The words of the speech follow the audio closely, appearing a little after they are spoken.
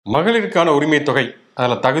மகளிருக்கான உரிமை தொகை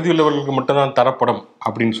அதில் தகுதியுள்ளவர்களுக்கு மட்டும்தான் தரப்படும்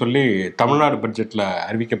அப்படின்னு சொல்லி தமிழ்நாடு பட்ஜெட்டில்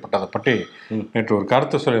அறிவிக்கப்பட்டதை பற்றி நேற்று ஒரு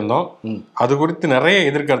கருத்து சொல்லியிருந்தோம். அது குறித்து நிறைய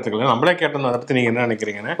எதிர்கருத்துக்கள் நம்மளே கேட்டிருந்தோம். அதை பற்றி நீங்கள் என்ன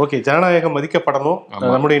நினைக்கிறீங்கன்னு? ஓகே, ஜனநாயகம் மதிக்கப்படணும்.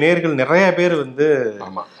 நம்முடைய நேயர்கள் நிறைய பேர்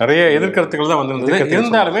நிறைய எதிர்கருத்துக்கள் தான் வந்திருந்தது.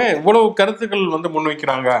 இருந்தாலுமே இவ்வளவு கருத்துக்கள்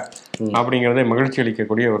முன்வைக்கிறாங்க அப்படிங்கிறதே மகிழ்ச்சி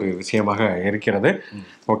அளிக்கக்கூடிய ஒரு விஷயமாக இருக்கிறது.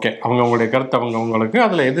 ஓகே, அவங்களுடைய கருத்து அவங்களுக்கு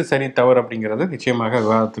அதில் எது சரி தவறு அப்படிங்கிறது நிச்சயமாக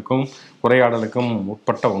விவாதத்துக்கும் உரையாடலுக்கும்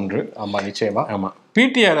உட்பட்ட ஒன்று. ஆமாம், நிச்சயமா. ஆமாம்,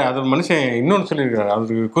 பிடிஆர் அது மனுஷன் இன்னொன்று சொல்லியிருக்காரு.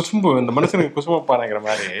 அவருக்கு குசும்பு, இந்த மனுஷனுக்கு குசும்பு பாருங்கிற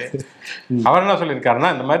மாதிரி அவர் என்ன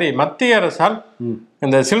சொல்லியிருக்காருன்னா, இந்த மாதிரி மத்திய அரசால்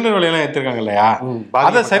இந்த சிலிண்டர் விலையெல்லாம் ஏற்றிருக்காங்க இல்லையா,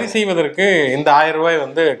 அதை சரி செய்வதற்கு இந்த 1000 ரூபாய்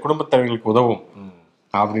குடும்பத் தலைவர்களுக்கு உதவும்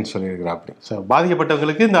அப்படின்னு சொல்லியிருக்கிறாப்படி.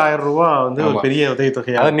 பாதிக்கப்பட்டவங்களுக்கு இந்த 1000 ரூபாய் ஒரு பெரிய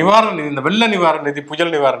உதவித்தொகை, அது நிவாரண நிதி, இந்த வெள்ள நிவாரண நிதி,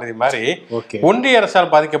 புயல் நிவாரண நிதி மாதிரி ஒன்றிய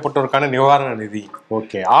அரசால் பாதிக்கப்பட்டோருக்கான நிவாரண நிதி.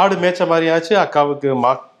 ஓகே, ஆடு மேய்ச்ச மாதிரி ஆச்சு, அக்காவுக்கு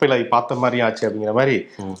மாப்பிள்ளை பார்த்த மாதிரி ஆச்சு அப்படிங்கிற மாதிரி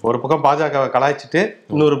ஒரு பக்கம் பாஜகவை கலாய்ச்சிட்டு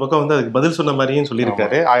இன்னொரு பக்கம் அதுக்கு பதில் சொன்ன மாதிரியும்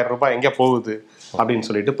சொல்லியிருக்காரு. 1000 ரூபாய் எங்கே போகுது அப்படின்னு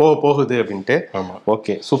சொல்லிட்டு போகுது அப்படின்ட்டு.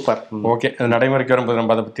 Okay, super. ஓகே, அது நடைமுறைக்கு வரும்போது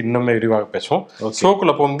நம்ம அதை பற்றி இன்னுமே விரிவாக பேசுவோம்.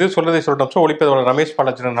 ஷோக்குள்ள போகும்போது சொல்லதை சொல்லிட்டோம். ஷோ ஒளிப்பதோட ரமேஷ்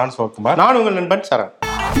பாலாஜி, நான் சிவகுமார், நான் உங்கள் நண்பன் சரண்.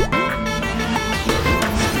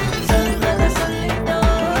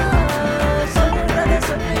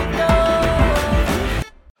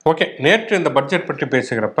 ஓகே, நேற்று இந்த பட்ஜெட் பற்றி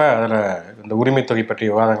பேசுகிறப்ப அதில் இந்த உரிமை தொகை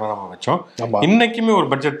பற்றிய விவாதங்களை நம்ம வச்சோம். இன்னைக்குமே ஒரு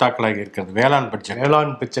பட்ஜெட் தாக்கலாகி இருக்கிறது, வேளாண்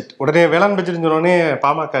பட்ஜெட். உடனே வேளாண் பட்ஜெட் சொன்னோடனே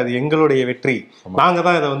பாமக அது எங்களுடைய வெற்றி, நாங்கள்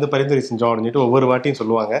தான் இதை பரிந்துரை செஞ்சோம் அப்படின்னு சொல்லிட்டு ஒவ்வொரு வாட்டியும்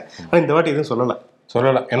சொல்லுவாங்க. ஆனால் இந்த வாட்டி எதுவும் சொல்லலை.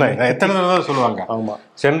 ஏன்னா எத்தனை தடவை தான் சொல்லுவாங்க. ஆமா,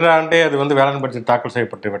 சென்ற ஆண்டே அது வேளாண் பட்ஜெட் தாக்கல்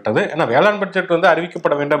செய்யப்பட்டு விட்டது. ஏன்னா வேளாண் பட்ஜெட்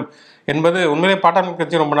அறிவிக்கப்பட வேண்டும் என்பது உண்மையிலே பாட்டாளி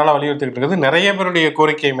கட்சி ரொம்ப நாளாக வலியுறுத்திக்கிட்டு இருக்குது. நிறைய பேருடைய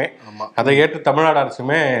கோரிக்கையுமே அதை ஏற்று தமிழ்நாடு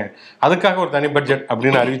அரசுமே அதுக்காக ஒரு தனி பட்ஜெட்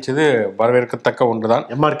அப்படின்னு அறிவிச்சது வரவேற்கத்தக்க ஒன்றுதான்.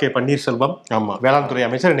 MRK பன்னீர்செல்வம் வேளாண் துறை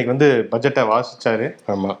அமைச்சர் இன்னைக்கு பட்ஜெட்டை வாசிச்சாரு.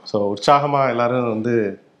 ஆமா, ஸோ உற்சாகமா எல்லாரும்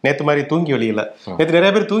நேற்று மாதிரி தூங்கி வெளியில, நேற்று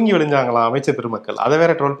நிறைய பேர் தூங்கி வெளிஞ்சாங்களாம் அமைச்சர் பெருமக்கள். அதை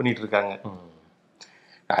வேற ட்ரோல் பண்ணிட்டு இருக்காங்க.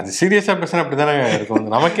 அது சீரியஸாக பேசுனா அப்படி தானே இருக்கும்.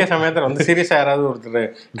 நமக்கே சமயத்தில் சீரியஸாக யாராவது ஒருத்தர்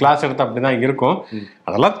கிளாஸ் எடுத்து அப்படி தான் இருக்கும்.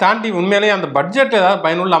 அதெல்லாம் தாண்டி உண்மையிலேயே அந்த பட்ஜெட் ஏதாவது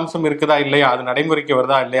பயனுள்ள அம்சம் இருக்குதா இல்லையா, அது நடைமுறைக்கு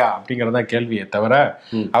வருதா இல்லையா அப்படிங்கிறதா கேள்வியே தவிர,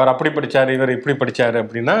 அவர் அப்படி படித்தார் இவர் இப்படி படித்தார்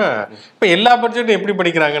அப்படின்னா இப்போ எல்லா பட்ஜெட்டும் எப்படி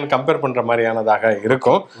படிக்கிறாங்கன்னு கம்பேர் பண்ணுற மாதிரியானதாக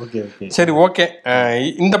இருக்கும். சரி, ஓகே,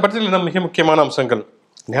 இந்த பட்ஜெட்டில் என்ன மிக முக்கியமான அம்சங்கள்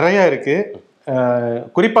நிறையா இருக்கு.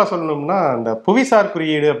 குறிப்பாக சொல்லணும்னா இந்த புவிசார்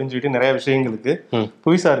குறியீடு அப்படின்னு சொல்லிட்டு நிறைய விஷயங்களுக்கு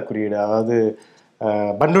புவிசார் குறியீடு, அதாவது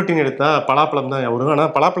பண்ருட்டின்னு எடுத்தா பலாப்பழம் தான் வரும்.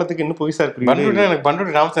 ஆனால் பலாப்பழத்துக்கு இன்னும் புவிசார் குறியீடு. எனக்கு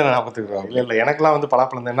பண்ருட்டி ராமச்சந்திரன் ஞாபகத்துக்கு இல்லை, எனக்குலாம்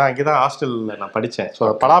பலாப்பழம் தான். அங்கே தான் ஹாஸ்டலில் நான் படித்தேன்.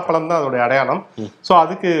 ஸோ பலாப்பழம் தான் அதோடைய அடையாளம். ஸோ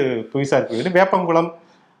அதுக்கு புவிசார் குறியீடு. வேப்பங்குளம்,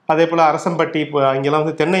 அதே போல் அரசம்பட்டி, இப்போ அங்கெல்லாம்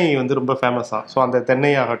தென்னை ரொம்ப ஃபேமஸ் தான். ஸோ அந்த தென்னை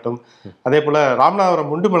ஆகட்டும், அதே போல் ராமநாதபுரம்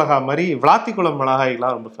முண்டு மிளகா மாதிரி விளாத்திக்குளம்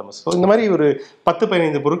மிளகாய்லாம் ரொம்ப ஃபேமஸ். ஸோ இந்த மாதிரி ஒரு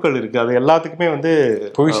 10-15 பொருட்கள் இருக்குது. அது எல்லாத்துக்குமே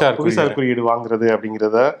புவிசார் குறியீடு வாங்குறது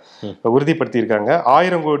அப்படிங்கிறத உறுதிப்படுத்தியிருக்காங்க.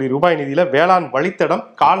 1000 கோடி ரூபாய் நிதியில் வேளாண் வழித்தடம்,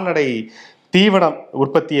 கால்நடை தீவனம்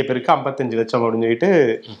உற்பத்தியை பெருக்க 55 லட்சம் அப்படின்னு சொல்லிட்டு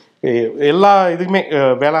எல்லா இதுக்குமே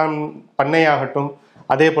வேளாண் பண்ணையாகட்டும்,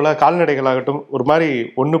 அதே போல் கால்நடைகளாகட்டும் ஒரு மாதிரி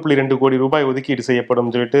 1.2 கோடி ரூபாய் ஒதுக்கீடு செய்யப்படும்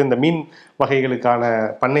சொல்லிட்டு இந்த மீன் வகைகளுக்கான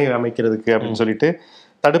பண்ணை அமைக்கிறதுக்கு அப்படின்னு சொல்லிட்டு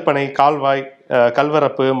தடுப்பணை, கால்வாய்,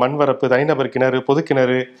 கல்வரப்பு, மண்வரப்பு, தனிநபர் கிணறு, பொது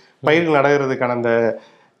கிணறு, பயிர்கள் நடுகிறதுக்கான அந்த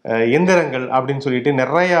எந்திரங்கள் அப்படின்னு சொல்லிட்டு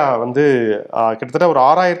நிறையா கிட்டத்தட்ட ஒரு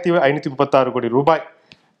 6536 கோடி ரூபாய்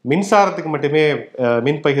மின்சாரத்துக்கு மட்டுமே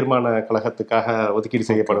மின் பகிர்மான கழகத்துக்காக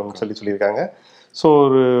ஒதுக்கீடு செய்யப்படும் சொல்லியிருக்காங்க. ஸோ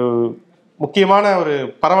ஒரு முக்கியமான ஒரு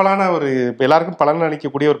பரவலான ஒரு எல்லாருக்கும் பலன்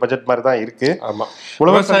அளிக்கக்கூடிய ஒரு பட்ஜெட் மாதிரி தான் இருக்கு. ஆமா,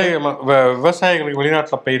 விவசாயிகளுக்கு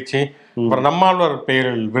வெளிநாட்டில் பயிற்சி, அப்புறம் நம்மாழ்வார்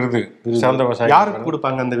பெயரில் விருது சிறந்த விவசாயி யாருக்கு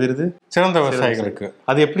கொடுப்பாங்க அந்த விருது? சிறந்த விவசாயிகளுக்கு.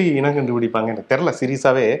 அது எப்படி இனம் கண்டுபிடிப்பாங்க எனக்கு தெரியல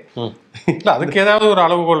சீரியஸாவே. இல்லை, அதுக்கு ஏதாவது ஒரு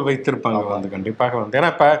அளவுகோல் வைத்திருப்பாங்க கண்டிப்பாக.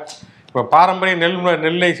 ஏன்னா இப்போ பாரம்பரிய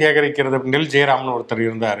நெல்லை சேகரிக்கிறது, நெல் ஜெயராம்னு ஒருத்தர்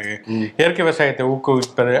இருந்தாரு, இயற்கை விவசாயத்தை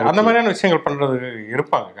ஊக்குவிப்பது, அந்த மாதிரியான விஷயங்கள் பண்றது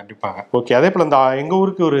இருப்பாங்க கண்டிப்பாக. ஓகே, அதே போல இந்த எங்க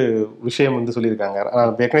ஊருக்கு ஒரு விஷயம் சொல்லியிருக்காங்க.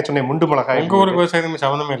 ஏற்கனவே சொன்னேன் முண்டு மிளகாய். எங்க ஊருக்கு விவசாயத்துக்கு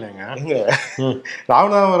சம்மந்தமே இல்லைங்க.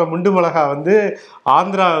 ராமநாதபுரம் முண்டு மிளகாய்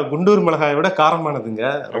ஆந்திரா குண்டூர் மிளகாயை விட காரமானதுங்க,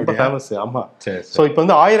 ரொம்ப ஃபேமஸ். ஆமா, ஸோ இப்போ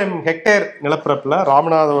 1000 ஹெக்டேர் நிலப்பரப்புல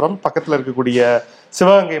ராமநாதபுரம் பக்கத்துல இருக்கக்கூடிய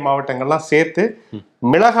சிவகங்கை மாவட்டங்கள்லாம் சேர்த்து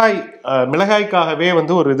மிளகாய்க்காகவே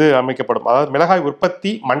ஒரு இது அமைக்கப்படும். அதாவது மிளகாய்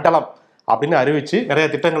உற்பத்தி மண்டலம் அப்படின்னு அறிவிச்சு நிறைய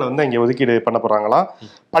திட்டங்களை இங்கே ஒதுக்கீடு பண்ண போறாங்களாம்.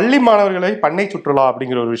 பள்ளி மாணவர்களை பண்ணை சுற்றுலா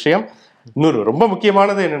அப்படிங்கிற ஒரு விஷயம். இன்னொரு ரொம்ப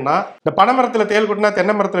முக்கியமானது என்னன்னா, இந்த பனைமரத்துல தேல் கொட்டினா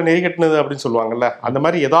தென்னை மரத்துல நெறி கட்டினது அப்படின்னு சொல்லுவாங்கல்ல, அந்த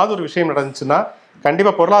மாதிரி ஏதாவது ஒரு விஷயம் நடந்துச்சுன்னா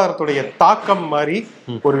கண்டிப்பா பொருளாதாரத்துடைய தாக்கம் மாதிரி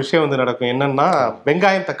ஒரு விஷயம் நடக்கும். என்னன்னா,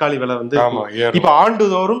 வெங்காயம் தக்காளி விலை இப்ப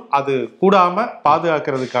ஆண்டுதோறும் அது கூடாம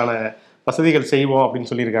பாதுகாக்கிறதுக்கான வசதிகள் செய்வோம் அப்படின்னு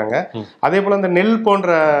சொல்லியிருக்காங்க. அதே போல இந்த நெல் போன்ற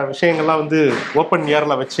விஷயங்கள்லாம் வந்து ஓப்பன்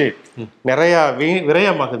ஏர்ல வச்சு நிறைய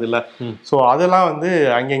விரயமாகுது இல்ல, ஸோ அதெல்லாம் வந்து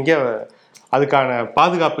அங்கங்கே அதுக்கான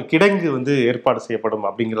பாதுகாப்பு கிடங்கு வந்து ஏற்பாடு செய்யப்படும்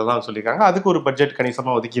அப்படிங்கிறதெல்லாம் சொல்லியிருக்காங்க. அதுக்கு ஒரு பட்ஜெட்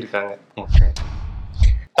கணிசமா ஒதுக்கியிருக்காங்க.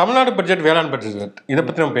 தமிழ்நாடு பட்ஜெட், வேளாண் பட்ஜெட், இதை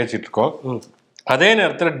பத்தி நம்ம பேசிட்டு இருக்கோம். அதே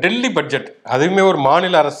நேரத்தில் டெல்லி பட்ஜெட், அதுவுமே ஒரு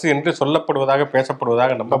மாநில அரசு என்று சொல்லப்படுவதாக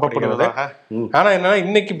பேசப்படுவதாக நம்பப்படுகிறது. ஆனா என்னன்னா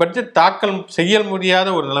இன்னைக்கு பட்ஜெட் தாக்கல் செய்ய முடியாத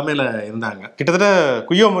ஒரு நிலைமையில இருந்தாங்க. கிட்டத்தட்ட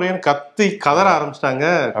குய்யோ முறையன்னு கத்தி கதற ஆரம்பிச்சிட்டாங்க.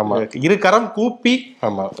 இரு கரம் கூப்பி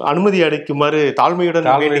அனுமதி அளிக்குமாறு தாழ்மையுடன்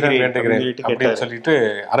அப்படின்னு சொல்லிட்டு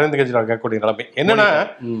அரவிந்த் கெஜ்ரிவால் கேட்கக்கூடிய நிலைமை என்னன்னா,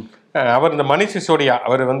 அவர் இந்த மணிஷ் சிசோடியா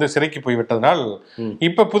அவர் வந்து சிறைக்கு போய் விட்டதனால்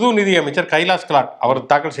இப்ப புது நிதி அமைச்சர் கைலாஷ் கெலாட் அவர்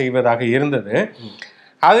தாக்கல் செய்வதாக இருந்தது.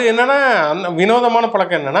 அது என்னன்னா வினோதமான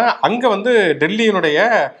பழக்கம் என்னன்னா, அங்க வந்து டெல்லியினுடைய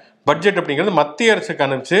பட்ஜெட் அப்படிங்கிறது மத்திய அரசுக்கு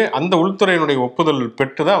அனுப்பிச்சு அந்த உள்துறையினுடைய ஒப்புதல்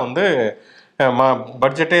பெற்று தான் வந்து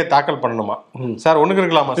பட்ஜெட்டே தாக்கல் பண்ணணுமா. சார் ஒண்ணுக்கு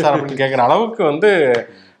இருக்கலாமா சார் அப்படின்னு கேட்குற அளவுக்கு வந்து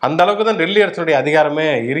அந்த அளவுக்கு தான் டெல்லி அரசுடைய அதிகாரமே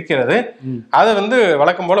இருக்கிறது. அதை வந்து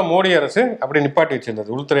வழக்கம் போல மோடி அரசு அப்படி நிப்பாட்டி வச்சிருந்தது.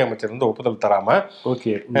 உள்துறை அமைச்சர் வந்து ஒப்புதல் தராம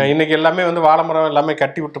இன்னைக்கு எல்லாமே வந்து வாழைமரம் எல்லாமே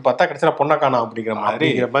கட்டி விட்டு பார்த்தா கடைசியில் பொண்ணை காணோம்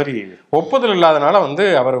அப்படிங்கிற மாதிரி ஒப்புதல் இல்லாதனால வந்து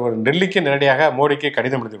அவர் டெல்லிக்கு நேரடியாக மோடிக்கு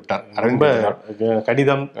கடிதம் எழுதி விட்டார். ரொம்ப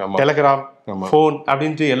கடிதம், டெலிகிராம், போன்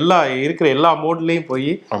அப்படின்ட்டு இருக்கிற எல்லா மோட்லயும் போய்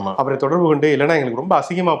அவரை தொடர்பு கொண்டு, இல்லைன்னா எங்களுக்கு ரொம்ப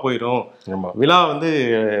அசிங்கமா போயிடும், விழா வந்து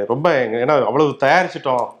ரொம்ப ஏன்னா அவ்வளவு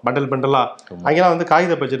தயாரிச்சிட்டோம் பண்டல் பண்டலா, அங்கெல்லாம் வந்து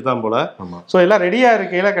காகித பட்ஜெட் தான் போல. சோ எல்லாம் ரெடியா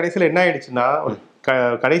இருக்கையில கடைசியில என்ன ஆயிடுச்சுன்னா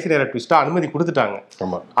கடைசி நேர ட்விஸ்டா அனுமதி கொடுத்துட்டாங்க.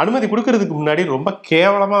 அனுமதி கொடுக்கறதுக்கு முன்னாடி ரொம்ப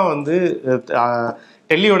கேவலமா வந்து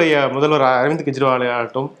டெல்லியுடைய முதல்வர் அரவிந்த் கெஜ்ரிவால்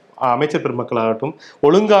ஆகட்டும், அமைச்சர் பெருமக்களாகட்டும்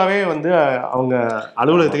ஒழுங்காவே வந்து அவங்க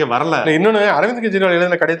அலுவலகத்துக்கே வரல. இன்னொன்னு அரவிந்த் கெஜ்ரிவால்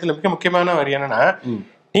எழுதின கடிதத்தில் மிக முக்கியமான வரி என்னன்னா,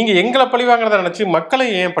 நீங்க எங்களை பழி வாங்குறத நினைச்சு மக்களை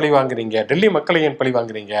ஏன் பழி வாங்குறீங்க, டெல்லி மக்களை ஏன் பழி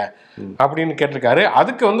வாங்குறீங்க அப்படின்னு கேட்டிருக்காரு.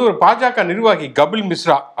 அதுக்கு வந்து ஒரு பாஜக நிர்வாகி கபில்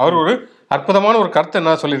மிஸ்ரா அவர் ஒரு அற்புதமான ஒரு கருத்து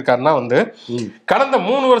என்ன சொல்லியிருக்காருன்னா வந்து, கடந்த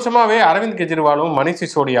 3 வருஷமாவே அரவிந்த் கெஜ்ரிவாலும் மணிஷ்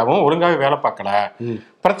சிசோடியாவும் ஒழுங்காவே வேலை பார்க்கல.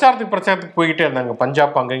 பிரச்சாரத்துக்கு போய்கிட்டே இருந்தாங்க,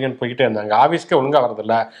 பஞ்சாப் அங்கங்கன்னு போய்கிட்டே இருந்தாங்க, ஆபீஸ்க்கு ஒழுங்கா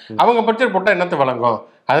வரதில்ல, அவங்க பட்ஜெட் போட்டா என்னத்தை வழங்கும்,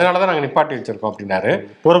 அதனாலதான் நாங்க நிப்பாட்டி வச்சிருக்கோம் அப்படின்னாரு.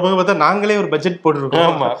 போற போக பார்த்தா நாங்களே ஒரு பட்ஜெட்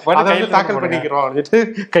போட்டுருக்கோம், தாக்கல் பண்ணிக்கிறோம்,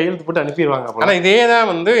 கையெழுத்து போட்டு அனுப்பிடுவாங்க. ஆனா இதேதான்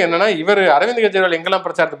வந்து என்னன்னா, இவர் அரவிந்த் கெஜ்ரிவால் எங்கெல்லாம்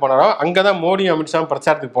பிரச்சாரத்துக்கு போனாரோ அங்கதான் மோடி அமித்ஷா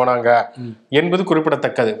பிரச்சாரத்துக்கு போனாங்க என்பது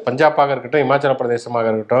குறிப்பிடத்தக்கது. பஞ்சாபாக இருக்கட்டும், இமாச்சல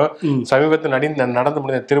பிரதேசமாக இருக்கட்டும், சமீபத்தில் நடந்து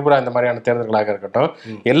முடிந்த திரிபுரா இந்த மாதிரியான தேர்தல்களாக இருக்கட்டும்,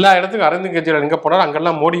 எல்லா இடத்துக்கும் அரவிந்த் கெஜ்ரிவால் எங்க போனார்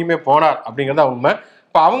அங்கெல்லாம் மோடியுமே போனார் அப்படிங்கிறதா உண்மை.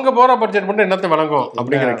 இப்ப அவங்க போற பட்ஜெட் மட்டும் என்னத்தை வழங்கும்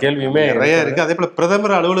அப்படிங்கிற கேள்வியுமே நிறைய இருக்கு. அதே போல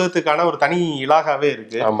பிரதமர் அலுவலகத்துக்கான ஒரு தனி இலாகாவே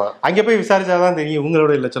இருக்கு. ஆமா, அங்க போய் விசாரிச்சாதான் தெரியும்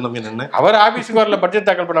உங்களோட இலட்சணம் என்னன்னு. அவர் ஆபீஸுக்கு வரல, பட்ஜெட்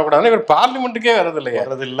தாக்கல் பண்ணக்கூடாது, இவர் பார்லிமெண்ட்டுக்கே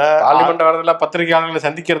வரதில்ல, பார்லிமெண்ட் வரதில்ல, பத்திரிகையாளர்களை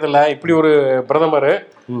சந்திக்கிறது இல்ல. இப்படி ஒரு பிரதமர்,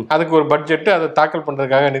 அதுக்கு ஒரு பட்ஜெட் அதை தாக்கல்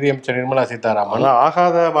பண்றதுக்காக நிதியமைச்சர் நிர்மலா சீதாராமன்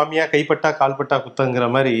ஆகாத மாமியா கைப்பட்டா கால்பட்டா குத்தங்கிற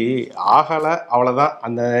மாதிரி ஆகல, அவ்வளவுதான்.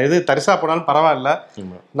 அந்த இது தரிசா போனாலும் பரவாயில்ல,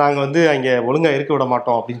 நாங்க வந்து அங்க ஒழுங்கா இருக்க விட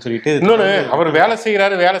மாட்டோம் அப்படின்னு சொல்லிட்டு. இன்னொன்னு, அவர் வேலை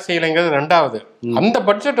செய்யலைங்கிறது ரெண்டாவது. அந்த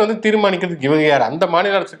பட்ஜெட் வந்து தீர்மானிக்கிறதுக்கு இவங்க யார்? அந்த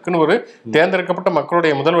மாநில அரசுக்குன்னு ஒரு தேர்ந்தெடுக்கப்பட்ட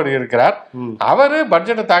மக்களுடைய முதல்வர் இருக்கிறார், அவரு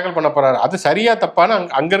பட்ஜெட்டை தாக்கல் பண்ண போறாரு. அது சரியா தப்பான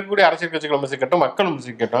அங்க இருக்கக்கூடிய அரசியல் கட்சிகள் விமர்சிக்கட்டும், மக்கள்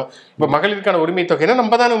விமர்சிக்கட்டும். இப்ப மகளிருக்கான உரிமை தொகைன்னா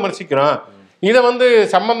நம்ம தானே விமர்சிக்கிறோம். இதை வந்து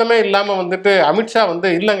சம்பந்தமே இல்லாம வந்துட்டு அமித்ஷா வந்து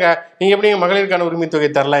இல்லைங்க நீங்க எப்படி மகளிருக்கான உரிமை தொகை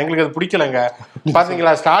தரல, எங்களுக்கு அது பிடிக்கலங்க,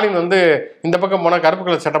 பாத்தீங்களா ஸ்டாலின் வந்து இந்த பக்கம் போனா கருப்பு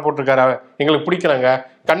கலர் சட்டை போட்டிருக்காரு, எங்களுக்கு பிடிக்கலங்க,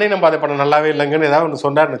 கண்ணை நம்பாதை பண்ண நல்லாவே இல்லைங்கன்னு ஏதாவது ஒன்று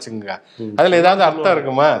சொன்னார்னு வச்சுக்கோங்க, அதுல ஏதாவது அர்த்தம்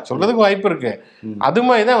இருக்குமா? சொல்றதுக்கு வாய்ப்பு இருக்கு. அது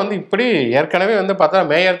மாதிரிதான் வந்து இப்படி ஏற்கனவே வந்து பார்த்தா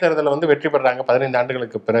மேயர் தேர்தலில் வந்து வெற்றி பெறாங்க 15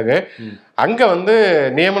 ஆண்டுகளுக்கு பிறகு. அங்க வந்து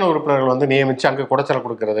நியமன உறுப்பினர்கள் வந்து நியமிச்சு அங்க குடைச்சல்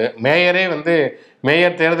கொடுக்கறது, மேயரே வந்து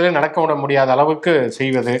மேயர் தேர்தலே நடக்க விட முடியாத அளவுக்கு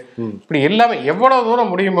செய்வது, இப்படி எல்லாமே எவ்வளவு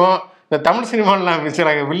தூரம் முடியுமோ இந்த தமிழ்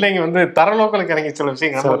சினிமாவில் வில்லைங்க வந்து தரலோக்களுக்கு இறங்கி சில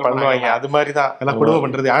விஷயங்கள் பண்ணுவாங்க. அது மாதிரிதான் எல்லாம் குடும்பம்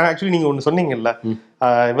பண்றது. ஆக்சுவலி நீங்க ஒண்ணு சொன்னீங்கல்ல,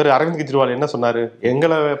 இவர் அரவிந்த் கெஜ்ரிவால் என்ன சொன்னாரு,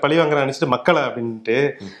 எங்களை பழி வாங்குற நினைச்சிட்டு மக்களை அப்படின்ட்டு.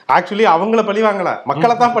 ஆக்சுவலி அவங்கள பழி வாங்கல,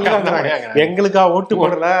 மக்களை தான் பழி வாங்குறாங்க. எங்களுக்கா ஓட்டு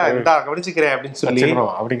போடல, கவனிச்சுக்கிறேன் அப்படின்னு சொல்லி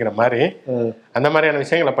அப்படிங்கிற மாதிரி அந்த மாதிரியான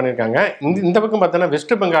விஷயங்களை பண்ணியிருக்காங்க. இந்த பக்கம் பார்த்தோன்னா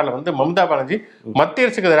வெஸ்ட் பெங்கால்ல வந்து மம்தா பானர்ஜி மத்திய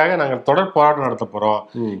அரசுக்கு எதிராக நாங்கள் தொடர் போராட்டம் நடத்த போறோம்,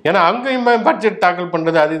 ஏன்னா அங்கேயுமே பட்ஜெட் தாக்கல்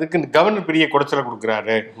பண்றது அது இதுக்கு கவர்னர் பெரிய குடைச்சலை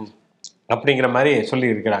கொடுக்குறாரு அப்படிங்கிற மாதிரி சொல்லி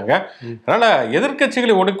இருக்கிறாங்க. அதனால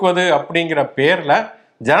எதிர்கட்சிகளை ஒடுக்குவது அப்படிங்கிற பேர்ல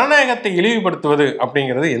ஜனநாயகத்தை இழிவுபடுத்துவது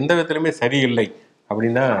அப்படிங்கிறது எந்த விதத்திலுமே சரியில்லை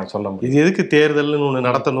அப்படின்னு தான் சொல்ல முடியும். இது எதுக்கு தேர்தல்னு ஒன்று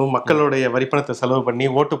நடத்தணும், மக்களுடைய வரிப்பணத்தை செலவு பண்ணி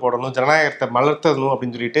ஓட்டு போடணும், ஜனநாயகத்தை மலர்த்தணும்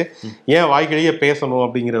அப்படின்னு சொல்லிட்டு ஏன் வாய்க்கிலேயே பேசணும்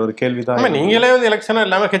அப்படிங்கிற ஒரு கேள்விதான். நீங்களே வந்து எலெக்ஷனும்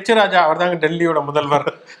இல்லாம ஹெச் ராஜா அவர் தாங்க டெல்லியோட முதல்வர்,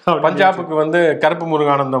 பஞ்சாபுக்கு வந்து கருப்பு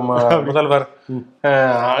முருகானந்தம் முதல்வர்,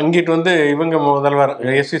 அங்கிட்டு வந்து இவங்க முதல்வர்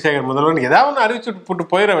எஸ் வி சேகர் முதல்வர், ஏதாவது ஒன்று அறிவிச்சுட்டு போட்டு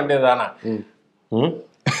போயிட வேண்டியதுதானா?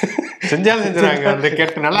 செஞ்சாலும் செஞ்சுறாங்க வந்து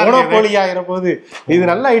கேட்டு நல்லா மோனோபோலி ஆகிற போது இது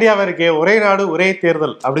நல்ல ஐடியாவா இருக்கே, ஒரே நாடு ஒரே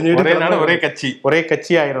தேர்தல் அப்படின்னு சொல்லி ஒரே நாடு ஒரே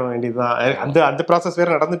கட்சி ஆயிட வேண்டியதுதான். அந்த ப்ராசஸ்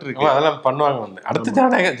வேற நடந்துட்டு இருக்கு. அதெல்லாம் பண்ணுவாங்க வந்து அடுத்து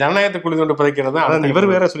ஜனநாயகத்தை குழி கொண்டு புதைக்கிறது.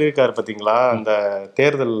 இவர் வேற சொல்லியிருக்காரு பாத்தீங்களா, அந்த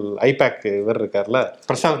தேர்தல் ஐபேக் இவர் இருக்காருல்ல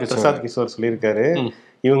பிரசாந்த் கிஷோர் சொல்லியிருக்காரு,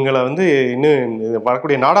 இவங்களை வந்து இன்னும்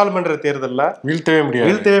வரக்கூடிய நாடாளுமன்ற தேர்தலில்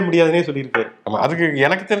வீழ்த்தவே முடியாதுன்னே சொல்லியிருக்காரு. ஆமா, அதுக்கு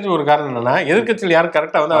எனக்கு தெரிஞ்ச ஒரு காரணம் என்னன்னா, எதிர்கட்சியில் யாரும்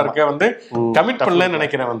கரெக்டா வந்து அவருக்கு வந்து கமிட் பண்ணலன்னு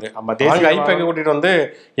நினைக்கிறேன். வந்து ஐபேக் கூட்டிட்டு வந்து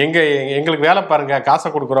எங்களுக்கு வேலை பாருங்க,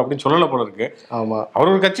 காசை கொடுக்குறோம் அப்படின்னு சொல்லல போல இருக்கு. ஆமா,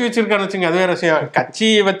 அவர் ஒரு கட்சி வச்சிருக்காருன்னு வச்சுங்க, அது வேற விஷயம்.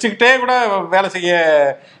 கட்சியை வச்சுக்கிட்டே கூட வேலை செய்ய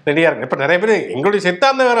ரெடியா இருக்கு. இப்ப நிறைய பேர் எங்களுடைய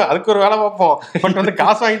சித்தாந்தம் வேற, அதுக்கு ஒரு வேலை பார்ப்போம், பட் வந்து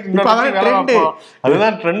காசு வாங்கிட்டு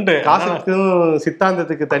அதுதான் ட்ரெண்டு. காசுக்கும்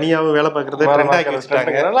சித்தாந்தத்துக்கு தனியாவும் வேலை பார்க்கறது ட்ரெண்டாக்கி வச்சுட்டாங்க.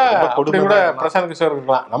 பிரசாந்த் கிஷோர்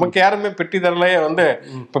இருக்கலாம். நமக்கு யாருமே பெட்டி தரலையே வந்து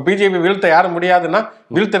இப்ப பிஜேபி வீழ்த்த யாரும் முடியாதுன்னா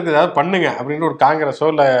வீழ்த்தருக்கு ஏதாவது பண்ணுங்க அப்படின்னு ஒரு காங்கிரஸோ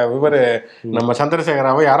இல்ல இவரு நம்ம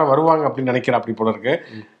சந்திரசேகராவோ யாரோ வருவாங்க அப்படின்னு நினைக்கிறேன். அப்படி போல இருக்கு.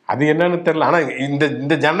 அது என்னன்னு தெரியல. ஆனா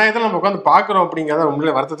இந்த ஜனநாயகத்தை நம்ம உட்காந்து பாக்குறோம் அப்படிங்கிறத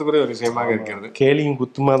உண்மையிலே வருத்தத்துக்குரிய ஒரு விஷயமாக இருக்கிறது. கேலியும்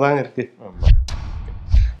குத்துமா தான் இருக்கு.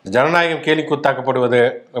 ஜனநாயகம் கேலி கூத்தாக்கப்படுவது,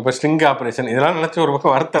 இப்போ ஸ்ட்ரிங் ஆபரேஷன், இதெல்லாம் நினைச்ச ஒரு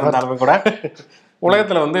பக்கம் வருத்தம் இருந்தாலுமே கூட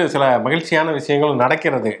உலகத்துல வந்து சில மகிழ்ச்சியான விஷயங்களும்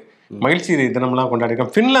நடக்கிறது. மகிழ்ச்சி தினம்லாம்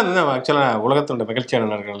கொண்டாடிருக்கோம். பின்லாந்து தான் ஆக்சுவலா உலகத்தோட மகிழ்ச்சியான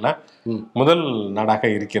நாடுகள்ல முதல் நாடாக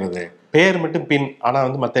இருக்கிறது. பேர் மட்டும் பின், ஆனா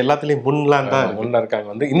வந்து மற்ற எல்லாத்துலயும் முன்லாம் தான் முன்ன இருக்காங்க.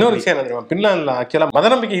 வந்து இன்னொரு விஷயம் என்ன தெரியுமா, பின்லாந்துல ஆக்சுவலா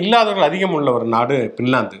மத நம்பிக்கை இல்லாதவர்கள் அதிகம் உள்ள ஒரு நாடு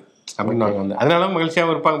பின்லாந்து அப்படின்னு வந்து அதனால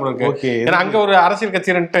மகிழ்ச்சியாவும் இருப்பாங்க போல இருக்கு. ஏன்னா அங்க ஒரு அரசியல்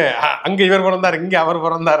கட்சின்ட்டு அங்க இவர் பிறந்தார் இங்க அவர்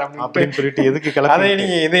பிறந்தார் அப்படின்னு சொல்லிட்டு எதுக்கு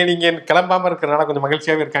இதை நீங்க கிளம்பாம இருக்கிறனால கொஞ்சம்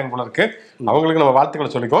மகிழ்ச்சியாவே இருக்காங்க போல இருக்கு. அவங்களுக்கு நம்ம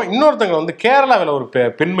வாழ்த்துக்களை சொல்லிக்குவோம். இன்னொருத்தவங்க வந்து கேரளாவில் ஒரு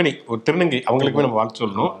பெண்மணி, ஒரு திருநங்கை, அவங்களுக்குமே நம்ம வாழ்த்து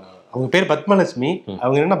சொல்லணும். அவங்க பேர் பத்மலட்சுமி.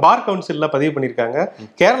 அவங்க என்ன பார் கவுன்சில்ல பதிவு பண்ணியிருக்காங்க.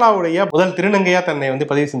 கேரளாவுடைய முதல் திருநங்கையா தன்னை வந்து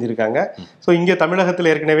பதிவு செஞ்சிருக்காங்க. ஸோ இங்க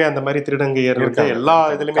தமிழகத்துல ஏற்கனவே அந்த மாதிரி திருநங்கையர் எல்லா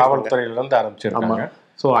இதுலயுமே காவல்துறையில இருந்து ஆரம்பிச்சிருக்காங்க.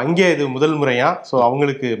 ஸோ அங்கே இது முதல் முறையா. ஸோ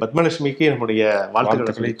அவங்களுக்கு பத்மலட்சுமிக்கு நம்முடைய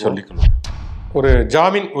வாழ்த்துக்களை சொல்லிக்கணும். ஒரு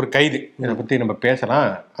ஜாமீன், ஒரு கைது, இதை பத்தி நம்ம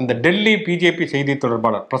பேசலாம். அந்த டெல்லி பிஜேபி செய்தி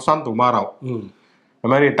தொடர்பாளர் பிரசாந்த் உமாராவ் இந்த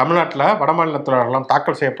மாதிரி தமிழ்நாட்டில் வடமாநிலத்தினரெல்லாம்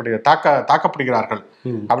தாக்கப்படுகிறார்கள்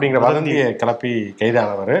அப்படிங்கிற வதந்தியை கிளப்பி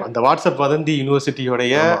கைதானவர். அந்த வாட்ஸ்அப் வதந்தி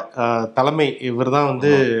யூனிவர்சிட்டியோடைய தலைமை இவர் தான்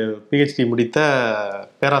வந்து பிஹெச்டி முடித்த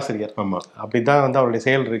பேராசிரியர். ஆமா, அப்படிதான் வந்து அவருடைய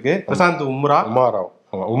செயல் இருக்கு. பிரசாந்த் உம்ராவ் அவரை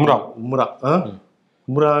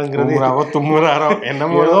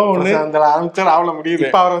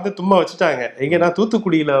வந்து தும்மா வச்சுட்டாங்க. எங்கன்னா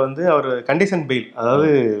தூத்துக்குடியில வந்து அவர் கண்டிஷன் பெயில், அதாவது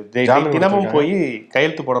தினமும் போய்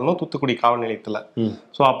கையெழுத்து போடணும் தூத்துக்குடி காவல் நிலையத்துல.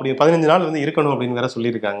 ஸோ அப்படி 15 நாள் வந்து இருக்கணும் அப்படின்னு வேற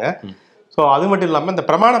சொல்லியிருக்காங்க. ஸோ அது மட்டும் இல்லாம இந்த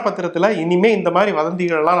பிரமாண பத்திரத்துல இனிமே இந்த மாதிரி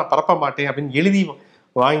வதந்திகள் எல்லாம் நான் பரப்ப மாட்டேன் அப்படின்னு எழுதி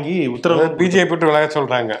வாங்கி உத்தரவு பிஜேபி விலக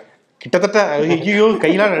சொல்றாங்க. கிட்டத்தட்ட ஐயோ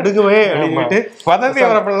கையெல்லாம் நடுங்குவே அப்படின்ட்டு வதந்தி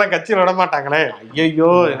வரப்பெல்லாம் கட்சியில் விட மாட்டாங்களே, ஐயோ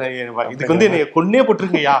இதுக்கு வந்து என்னை கொன்னே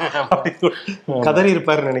போட்டிருக்கையா அப்படின்னு கதறி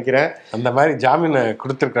இருப்பாருன்னு நினைக்கிறேன். அந்த மாதிரி ஜாமீன்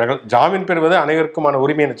கொடுத்திருக்கிறார்கள். ஜாமீன் பெறுவது அனைவருக்குமான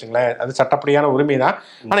உரிமைன்னு வச்சுங்களேன், அது சட்டப்படியான உரிமை தான்.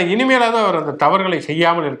 ஆனா இனிமேலாவது அவர் அந்த தவறுகளை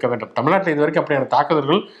செய்யாமல் இருக்க வேண்டும். தமிழ்நாட்டில் இது வரைக்கும் அப்படியான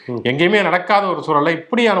தாக்குதல்கள் எங்கேயுமே நடக்காத ஒரு சூழல்ல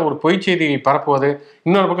இப்படியான ஒரு பொய் செய்தியை பரப்புவது,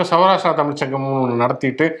 இன்னொரு பக்கம் சௌராஷ்டிரா தமிழ் சங்கம்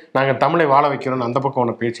நடத்திட்டு நாங்கள் தமிழை வாழ வைக்கிறோம் அந்த பக்கம்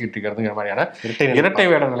ஒன்று பேசிக்கிட்டு இருக்கிறதுங்கிற மாதிரியான இரட்டை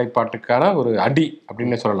வேட நிலைப்பாட்டுக்கான ஒரு அடி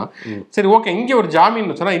அப்படின்னு சொல்லலாம். சரி, ஓகே. இங்க ஒரு ஜாமீன்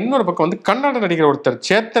சொன்னா இன்னொரு பக்கம் வந்து கன்னட நடிகர் ஒருத்தர்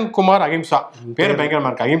சேத்தன் குமார் அஹிம்சா, பேரு பயங்கரமா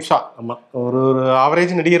இருக்கு, அஹிம்சா. ஆமா, ஒரு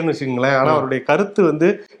ஆவரேஜ் நடிகர்னு வச்சுக்கோங்களேன். ஆனா அவருடைய கருத்து வந்து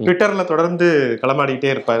ட்விட்டர்ல தொடர்ந்து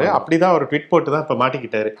களமாடிக்கிட்டே இருப்பாரு. அப்படிதான் அவர் ட்வீட் போட்டு தான் இப்ப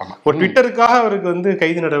மாட்டிக்கிட்டாரு. ஒரு ட்விட்டருக்காக அவருக்கு வந்து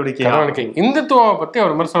கைது நடவடிக்கை. இந்துத்துவாவை பத்தி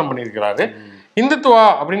அவர் விமர்சனம் பண்ணியிருக்கிறாரு. இந்துத்துவா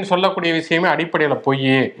அப்படின்னு சொல்லக்கூடிய விஷயமே அடிப்படையில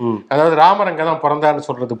பொய். அதாவது ராமர் அங்கதான் பிறந்தாருன்னு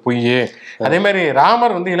சொல்றது பொய். அதே மாதிரி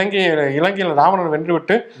ராமர் வந்து இலங்கையில ராவணன் வென்று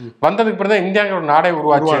விட்டு வந்ததுக்கு பிறகு இந்தியாவோட நாடே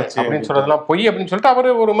உருவாச்சு அப்படின்னு சொல்றதெல்லாம் பொய் அப்படின்னு சொல்லிட்டு அவர்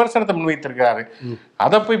ஒரு விமர்சனத்தை முன்வைத்திருக்கிறாரு.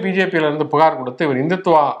 அதை போய் பிஜேபியில இருந்து புகார் கொடுத்து இவர்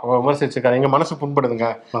இந்துத்துவா விமர்சிச்சிருக்காரு. எங்க மனசு புண்படுதுங்க,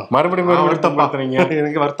 மறுபடியும்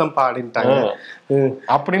எனக்கு வருத்தம்பா அப்படின்ட்டாங்க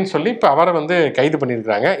அப்படின்னு சொல்லி இப்ப அவரை வந்து கைது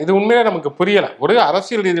பண்ணியிருக்கிறாங்க. இது உண்மையிலே நமக்கு புரியல. ஒரு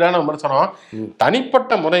அரசியல் ரீதியிலான விமர்சனம்,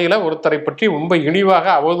 தனிப்பட்ட முறையில ஒருத்தரை பற்றி ரொம்ப இழிவாக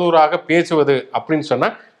அவதூறாக பேசுவது அப்படின்னு சொன்னா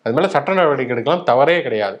அது மேல சட்ட நடவடிக்கை எடுக்கலாம், தவறே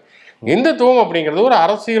கிடையாது. இந்துத்துவம் அப்படிங்கிறது ஒரு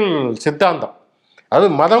அரசியல் சித்தாந்தம், அது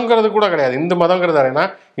மதங்கிறது கூட கிடையாது. இந்து மதங்கிறது ஏன்னா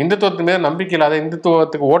இந்துத்துவத்தின் மீது நம்பிக்கை இல்லாத,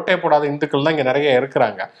 இந்துத்துவத்துக்கு ஓட்டே போடாத இந்துக்கள் தான் இங்க நிறைய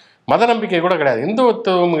இருக்கிறாங்க. மத நம்பிக்கை கூட கிடையாது.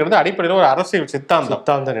 இந்துத்துவம்ங்கிறது அடிப்படையில் ஒரு அரசியல்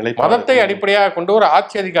சித்தாந்த நிலை. மதத்தை அடிப்படையாக கொண்டு ஒரு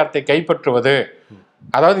ஆட்சி அதிகாரத்தை கைப்பற்றுவது,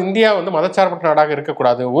 அதாவது இந்தியா வந்து மதச்சார்பற்ற நாடாக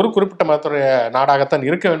இருக்கக்கூடாது, ஒரு குறிப்பிட்ட மதத்துடைய நாடாகத்தான்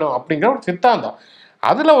இருக்க வேண்டும் அப்படிங்கிற ஒரு சித்தாந்தம்.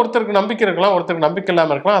 அதுல ஒருத்தருக்கு நம்பிக்கை இருக்கலாம், ஒருத்தருக்கு நம்பிக்கை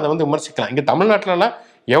இல்லாம இருக்கலாம், அதை வந்து விமர்சிக்கலாம். இங்க தமிழ்நாட்டுல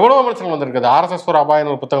எவ்வளவு விமர்சனம் வந்திருக்குது. RSS ஒரு அபாயம்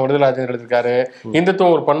ஒரு புத்தகம் விடுதலாஜன் எழுதியிருக்காரு,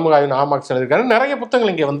 இந்துத்துவம் ஒரு பன்முகாயின் ஆமாக்ஸ் எழுதியிருக்காரு, நிறைய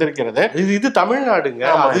புத்தகங்கள் இங்க வந்திருக்கிறது. இது தமிழ்நாடுங்க,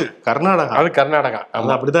 அது கர்நாடகா. அது கர்நாடகா.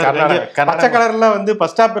 அப்படிதான். பச்சை கலர்ல வந்து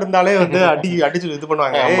பஸ் ஸ்டாப் இருந்தாலே வந்து அடிச்சு இது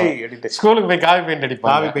பண்ணுவாங்க. ஸ்கூலுக்கு போய் காவி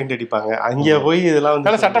பெயிண்ட் அடிப்பாங்க. அங்க போய் இதெல்லாம்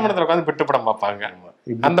வந்து சட்டமன்றத்தில் உட்காந்து பிட்டு படம் பார்ப்பாங்க.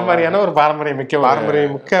 அந்த மாதிரியான ஒரு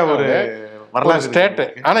பாரம்பரியமிக்க ஒரு ஸ்டேட்.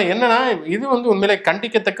 ஆனா என்னன்னா இது வந்து உண்மையிலே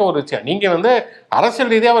கண்டிக்கத்தக்க ஒரு விஷயம். நீங்க வந்து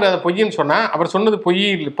அரசியல் ரீதியா அவர் அதை பொய்ன்னு சொன்னா, அவர் சொன்னது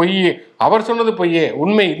பொய், அவர் சொன்னது பொய்யே,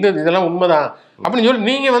 உண்மை இதெல்லாம் உண்மைதான் அப்படின்னு சொல்லி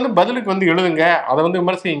நீங்க வந்து பதிலுக்கு வந்து எழுதுங்க, அதை வந்து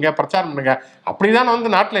விமர்சிங்க, பிரச்சாரம் பண்ணுங்க. அப்படிதான் வந்து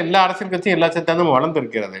நாட்டுல எல்லா அரசியல் கட்சியும் எல்லா சேர்த்தாலும் வளர்ந்து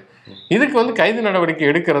இருக்கிறது. இதுக்கு வந்து கைது நடவடிக்கை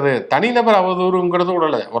எடுக்கிறது தனிநபர் அவதூறுங்கிறது கூட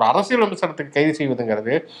இல்லை, ஒரு அரசியல் விமர்சனத்துக்கு கைது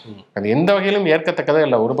செய்வதுங்கிறது அது எந்த வகையிலும் ஏற்கத்தக்கதே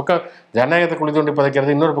இல்லை. ஒரு பக்கம் ஜனநாயகத்தை குழி தோண்டி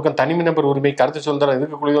புதைக்கிறது, இன்னொரு பக்கம் தனிநபர் உரிமை, கருத்து சுதந்திரம்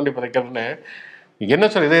இதுக்கு குழி தோண்டி புதைக்கிறதுன்னு என்ன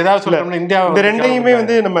சொல்ல இதை ஏதாவது சொல்ல இந்தியா இந்த ரெண்டையுமே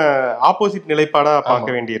வந்து நம்ம ஆப்போசிட் நிலைப்பாடா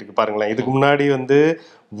பார்க்க வேண்டி இருக்கு. பாருங்களேன், இதுக்கு முன்னாடி வந்து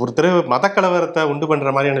ஒருத்தர் மத கலவரத்தை உண்டு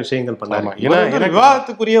பண்ற மாதிரியான விஷயங்கள் பண்ணாரு,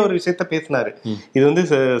 விவாதத்துக்குரிய ஒரு விஷயத்த பேசினாரு. இது வந்து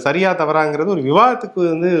சரியா தவறாங்கிறது ஒரு விவாதத்துக்கு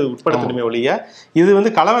வந்து உட்படுத்தணுமே ஒழிய இது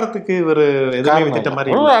வந்து கலவரத்துக்கு ஒரு எதுவுமே வித்திட்ட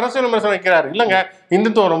மாதிரி ஒரு அரசியல் விமர்சனம் வைக்கிறாரு. இல்லங்க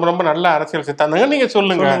இந்துத்துவம் ரொம்ப ரொம்ப நல்ல அரசியல் சித்தாந்தங்க, நீங்க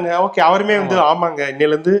சொல்லுங்க. ஓகே, அவருமே வந்து ஆமாங்க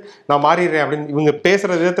இன்னையில இருந்து நான் மாறிடுறேன் அப்படின்னு இவங்க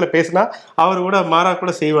பேசுற விதத்துல பேசினா அவர் கூட மாறா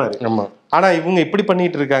கூட செய்வாரு. ஆனா இவங்க இப்படி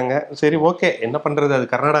பண்ணிட்டு இருக்காங்க. சரி ஓகே, என்ன பண்றது, அது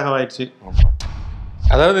கர்நாடகா ஆயிடுச்சு.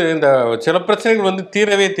 அதாவது இந்த சில பிரச்சனைகள் வந்து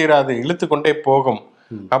தீரவே தீராது, இழுத்து கொண்டே போகும்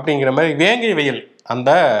அப்படிங்கிற மாதிரி வேங்கை வெயில்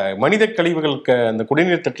அந்த மனித கழிவுகளுக்கு அந்த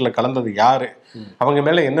குடிநீர் தட்டில் கலந்தது யாரு, அவங்க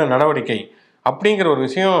மேல என்ன நடவடிக்கை அப்படிங்கிற ஒரு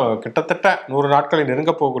விஷயம் கிட்டத்தட்ட 100 நாட்களை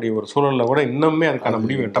நெருங்க போகக்கூடிய ஒரு சூழல்ல கூட இன்னுமே அதுக்கான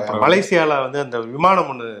முடிவு எட்டப்படும். மலேசியால வந்து அந்த விமானம்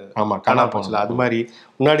ஒண்ணு காணா போச்சுல, அது மாதிரி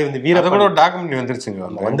முன்னாடி வந்து வீர கூட ஒரு டாக்குமெண்ட்ரி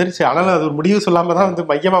வந்துருச்சு. ஆனாலும் அது ஒரு முடிவு சொல்லாம தான் வந்து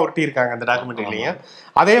மையமா உருட்டி இருக்காங்க அந்த டாக்குமெண்ட்ரிலையும்.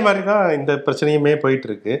 அதே மாதிரிதான் இந்த பிரச்சனையுமே போயிட்டு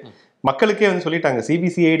இருக்கு. மக்களுக்கே வந்து சொல்லிட்டாங்க,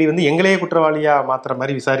 சிபிசிஐடி வந்து எங்களையே குற்றவாளியா மாத்துற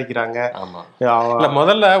மாதிரி விசாரிக்கிறாங்க.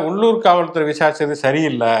 முதல்ல உள்ளூர் காவல்துறை விசாரிச்சது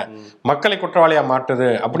சரியில்லை, மக்களை குற்றவாளியா மாட்டுது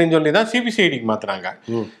அப்படின்னு சொல்லி தான் சிபிசிஐடிக்கு மாத்துறாங்க.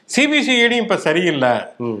 சிபிசிஐடி இப்ப சரியில்லை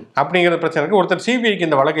அப்படிங்கிற பிரச்சனைக்கு ஒருத்தர் சிபிஐக்கு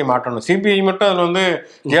இந்த வழக்கை மாட்டணும். சிபிஐ மட்டும் அதுல வந்து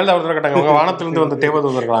ஜெயலலிதா ஒருத்தர் கட்டாங்க, அவங்க வானத்திலிருந்து வந்து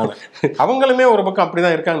தேவதூதர்களாங்க, அவங்களுமே ஒரு பக்கம்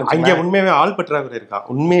அப்படிதான் இருக்காங்க. அங்க உண்மையாவே ஆள் பற்றாக்குறை இருக்கா?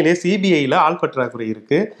 உண்மையிலே சிபிஐல ஆள் பற்றாக்குறை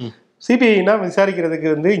இருக்கு. சிபிஐனா விசாரிக்கிறதுக்கு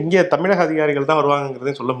வந்து இங்கே தமிழக அதிகாரிகள் தான்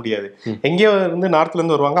வருவாங்கிறதையும் சொல்ல முடியாது. எங்கேயோ இருந்து நார்த்ல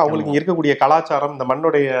இருந்து வருவாங்க, அவங்களுக்கு இருக்கக்கூடிய கலாச்சாரம், இந்த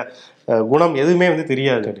மண்ணுடைய குணம் எதுவுமே வந்து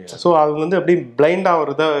தெரியாது. ஸோ அவங்க வந்து அப்படி பிளைண்டா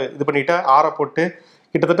ஒரு இதை இது பண்ணிட்டு ஆற போட்டு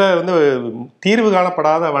கிட்டத்தட்ட வந்து தீர்வு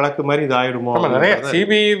காணப்படாத வழக்கு மாதிரி இது ஆயிடுமோ. நிறைய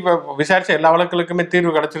சிபிஐ விசாரிச்ச எல்லா வழக்குகளுக்குமே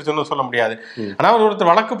தீர்வு கிடைச்சிருச்சுன்னு சொல்ல முடியாது. ஆனா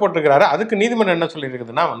ஒருத்தர் வழக்கு போட்டிருக்கிறாரு, அதுக்கு நீதிமன்றம் என்ன சொல்லி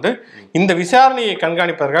இருக்குதுன்னா வந்து இந்த விசாரணையை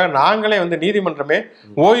கண்காணிப்பதற்காக நாங்களே வந்து நீதிமன்றமே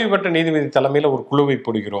ஓய்வு பெற்ற நீதிபதி தலைமையில ஒரு குழுவை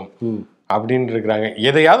போடுகிறோம் அப்படின்னு இருக்கிறாங்க.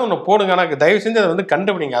 எதையாவது ஒன்று போடுங்க, ஆனால் தயவு செஞ்சு அதை வந்து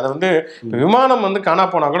கண்டுபிடிங்க. அதை வந்து விமானம் வந்து காணா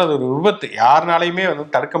போனா கூட அது ஒரு விபத்து, யாருனாலையுமே வந்து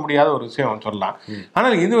தடுக்க முடியாத ஒரு விஷயம் சொல்லலாம்.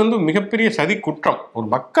 ஆனால் இது வந்து மிகப்பெரிய சதி குற்றம். ஒரு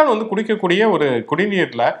மக்கள் வந்து குடிக்கக்கூடிய ஒரு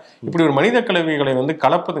குடிநீர்ல இப்படி ஒரு மனித கழிவுகளை வந்து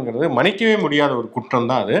கலப்பதுங்கிறது மன்னிக்கவே முடியாத ஒரு குற்றம்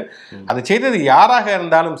தான் அது. அதை செய்தது யாராக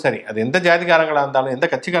இருந்தாலும் சரி, அது எந்த ஜாதிகாரங்களா இருந்தாலும் எந்த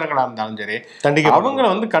கட்சிக்காரங்களா இருந்தாலும் சரி, அவங்கள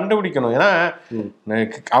வந்து கண்டுபிடிக்கணும். ஏன்னா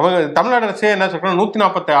அவங்க தமிழ்நாடு அரசே என்ன சொல்றாங்க,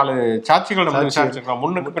 144 சாட்சிகள் வந்து விசாரிச்சிருக்கோம்,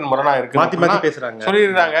 முன்னுக்கு பின் முரணா இருக்கு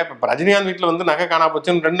சொல்லிடுறாங்க. இப்ப ரஜினிகாந்த் வீட்டுல வந்து நகை காணா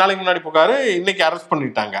போச்சுன்னு 2 நாளைக்கு முன்னாடி புகாரு, இன்னைக்கு அரெஸ்ட்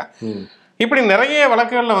பண்ணிட்டாங்க. இப்படி நிறைய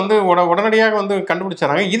வழக்குகள்ல வந்து உடனடியாக வந்து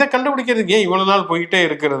கண்டுபிடிச்சாங்க. இதை கண்டுபிடிக்கிறதுக்கு ஏன் இவ்வளவு நாள் போயிட்டே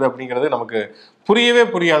இருக்கிறது அப்படிங்கிறது நமக்கு புரியவே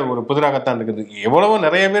புரியாது. ஒரு புதிராகத்தான் இருக்குது. எவ்வளவோ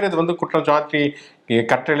நிறைய பேர் இது வந்து குற்றம் சாட்டி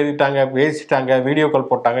கட்டு எழுதிட்டாங்க, பேசிட்டாங்க, வீடியோ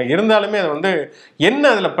கால் போட்டாங்க. இருந்தாலுமே அது வந்து என்ன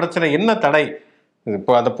அதுல பிரச்சனை, என்ன தடை?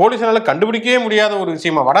 இப்போ அந்த போலீஸால கண்டுபிடிக்கவே முடியாத ஒரு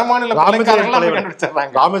விஷயமா வட மாநில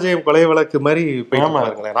ராமஜெயம் கொலை வழக்கு மாதிரி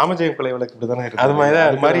போயிட்டு ராமஜெயம் கொலை வழக்கு இப்படிதானே இருக்கு.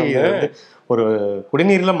 அது மாதிரி ஒரு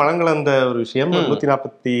குடிநீர்ல மலங்கலந்த ஒரு விஷயம்.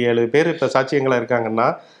 147 பேர் இப்ப சாட்சியங்களா இருக்காங்கன்னா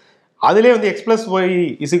அதுலேயே வந்து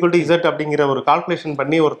X+Y=Z அப்படிங்கிற ஒரு கால்குலேஷன்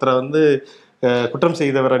பண்ணி ஒருத்தரை வந்து குற்றம்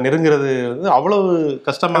செய்தவரை நெருங்கிறது வந்து அவ்வளவு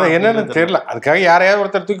கஷ்டமா என்னன்னு தெரியல. அதுக்காக யாரையாவது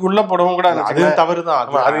ஒருத்தர் தூக்கி உள்ள போடவும் கூட அது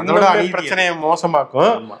தவறுதான், அது பிரச்சனையை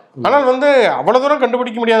மோசமாக்கும். ஆனால் வந்து அவ்வளவு தூரம்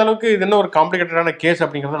கண்டுபிடிக்க முடியாத அளவுக்கு இது என்ன ஒரு காம்ப்ளிகேட்டடான கேஸ்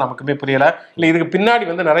அப்படிங்கிறது நமக்குமே புரியல. இல்ல இதுக்கு பின்னாடி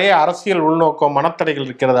வந்து நிறைய அரசியல் உள்நோக்கம், மனத்தடைகள்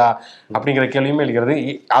இருக்கிறதா அப்படிங்கிற கேள்வியுமே இருக்கிறது.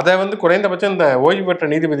 அதை வந்து குறைந்தபட்சம் இந்த ஓய்வு பெற்ற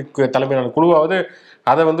நீதிபதி தலைமையிலான குழுவாவது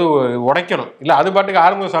அதை வந்து உடைக்கணும். இல்ல அது பாட்டுக்கு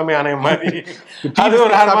ஆறுமுகசாமி ஆணையம் மாதிரி அது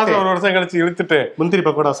ஒரு 6 மாசம் 1 வருஷம் கழிச்சு இழுத்துட்டு முந்திரி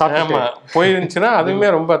பக்கோடா சாப்பிட்டு போயிருந்துச்சுன்னா அதுவுமே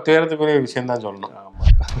ரொம்ப துயரத்துக்குரிய விஷயம் தான் சொல்லணும்.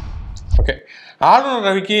 ஓகே, ஆளுநர்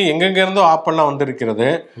ரவிக்கு எங்கெங்க இருந்தோ ஆப்பெல்லாம் வந்திருக்கிறது.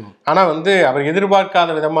 ஆனா வந்து அவர்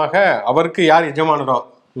எதிர்பார்க்காத விதமாக அவருக்கு யார் எஜமானரோ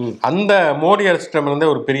அந்த மோடி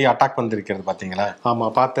அரசிடமிருந்து ஒரு பெரிய அட்டாக் வந்திருக்கிறது பாத்தீங்களா? ஆமா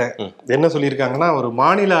பார்த்தேன். என்ன சொல்லியிருக்காங்கன்னா, ஒரு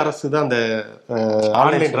மாநில அரசு தான் அந்த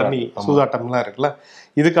ஆன்லைன் ரம்மி சூதாட்டம்லாம் இருக்குல்ல,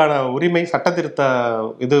 இதுக்கான உரிமை சட்ட திருத்த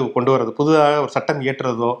இது கொண்டு வர்றது, புதுதாக ஒரு சட்டம்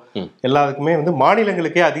இயற்றுறதோ எல்லாத்துக்குமே வந்து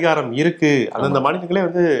மாநிலங்களுக்கே அதிகாரம் இருக்கு, அந்தந்த மாநிலங்களே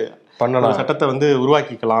வந்து பண்ணலாம், சட்டத்தை வந்து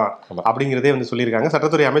உருவாக்கிக்கலாம் அப்படிங்கிறதே வந்து சொல்லியிருக்காங்க.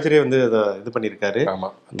 சட்டத்துறை அமைச்சரே வந்து அதை இது பண்ணியிருக்காரு. ஆமா,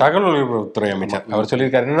 தகவல் ஒலிபரப்புத்துறை அமைச்சர் அவர்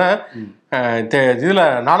சொல்லியிருக்காரு. என்னன்னா, இதுல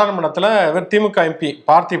நாடாளுமன்றத்துல திமுக எம்பி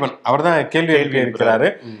பார்த்திபன் அவர் தான் கேள்வி எழுப்பி இருக்கிறாரு.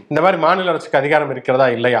 இந்த மாதிரி மாநில அரசுக்கு அதிகாரம் இருக்கிறதா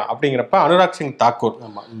இல்லையா அப்படிங்கிறப்ப அனுராக் சிங் தாக்கூர்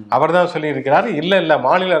அவர் தான் சொல்லி இருக்கிறாரு, இல்ல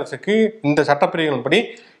மாநில அரசுக்கு இந்த சட்டப்பிரிவுகளின்படி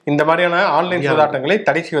இந்த மாதிரியான ஆன்லைன் சூதாட்டங்களை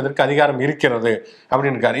தடை செய்வதற்கு அதிகாரம் இருக்கிறது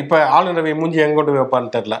அப்படின்னு இருக்காரு. இப்ப ஆளுநரை மூஞ்சி எங்க கொண்டு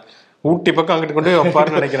வைப்பான்னு தெரியல, ஊட்டி பக்கம் அங்கிட்டு கொண்டு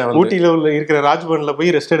வைப்பாருன்னு நினைக்கிறேன். ஊட்டியில உள்ள இருக்கிற ராஜ்பவன்ல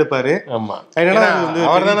போய் ரெஸ்ட் எடுப்பாரு. ஆமா,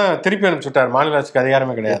 அவர் தானே திருப்பி அனுப்பிச்சுட்டாரு, மாநில அரசுக்கு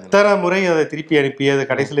அதிகாரமே கிடையாது. எத்தனை முறை அதை திருப்பி அனுப்பி அதை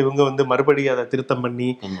கடைசியில இவங்க வந்து மறுபடியும் அதை திருத்தம் பண்ணி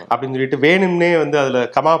அப்படின்னு சொல்லிட்டு வேணும்னே வந்து அதுல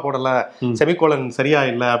கமா போடல, செமிகோலன் சரியா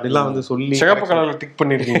இல்ல அப்படிலாம் வந்து சொல்லி சிகப்பு கலர்ல டிக்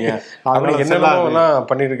பண்ணிருக்கீங்க என்னெல்லாம்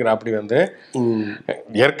பண்ணிருக்கிற. அப்படி வந்து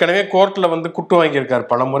ஏற்கனவே கோர்ட்ல வந்து குட்டு வாங்கியிருக்காரு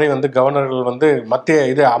பல முறை. வந்து கவர்னர்கள் வந்து மத்திய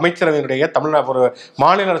இது அமைச்சரவையினுடைய தமிழ்நாடு ஒரு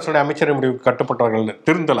மாநில அரசுடைய அமைச்சரவை முடிவுக்கு கட்டுப்பட்டவர்கள்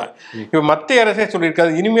திருந்தல. இப்ப மத்திய அரசே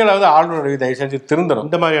சொல்லியிருக்காது, இனிமேலாவது ஆளுநர் தயவு செஞ்சு திருந்தணும்.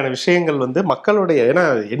 இந்த மாதிரியான விஷயங்கள் வந்து மக்களுடைய ஏன்னா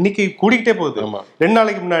எண்ணிக்கை கூடிக்கிட்டே போகுது. 2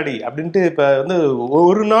 நாளைக்கு முன்னாடி அப்படின்ட்டு இப்ப வந்து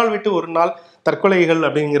ஒரு நாள் விட்டு ஒரு நாள் தற்கொலைகள்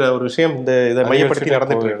அப்படிங்கிற ஒரு விஷயம் இந்த இதை மையப்படுத்தி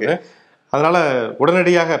நடந்துட்டு இருக்கு. அதனால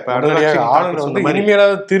உடனடியாக ஆளுநர் வந்து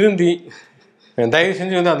இனிமேலாவது திருந்தி தயவு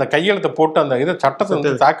செஞ்சு வந்து அந்த கையெழுத்தை போட்டு அந்த இதை சட்டத்தை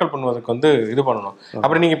வந்து தாக்கல் பண்ணுவதற்கு வந்து இது பண்ணணும்.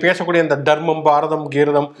 அப்படி நீங்க பேசக்கூடிய இந்த தர்மம், பாரதம்,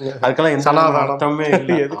 கீரதம் அதுக்கெல்லாம் எந்த அர்த்தமே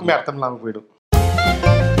எதுக்குமே அர்த்தம் இல்லாம போயிடும்.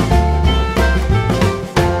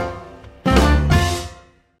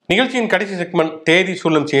 நிகழ்ச்சியின் கடைசி செக்மெண்ட் தேதி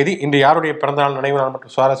சொல்லும் செய்தி. இன்று யாருடைய பிறந்தநாள், நினைவு நாள்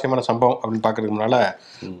மற்றும் சுவாரஸ்யமான சம்பவம் அப்படின்னு பாக்குறதுக்கு முன்னால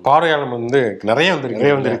பார்வையாளர் வந்து நிறைய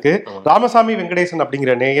வந்திருக்கு. ராமசாமி வெங்கடேசன்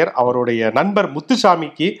அப்படிங்கிற நேயர் அவருடைய நண்பர்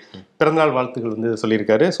முத்துசாமிக்கு பிறந்தநாள் வாழ்த்துக்கள் வந்து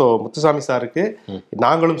சொல்லியிருக்காரு. ஸோ முத்துசாமி சாருக்கு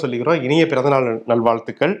நாங்களும் சொல்லிக்கிறோம் இனிய பிறந்தநாள்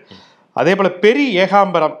நல்வாழ்த்துக்கள். அதே போல பெரிய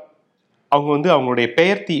ஏகாம்பரம் அவங்க வந்து அவங்களுடைய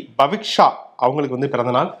பெயர்த்தி பவிக்ஷா அவங்களுக்கு வந்து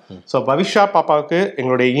பிறந்தநாள். ஸோ பவிக்ஷா பாப்பாவுக்கு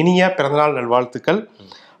எங்களுடைய இனிய பிறந்தநாள் நல்வாழ்த்துக்கள்.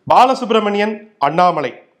 பாலசுப்ரமணியன்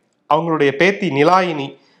அண்ணாமலை அவங்களுடைய பேத்தி நிலாயினி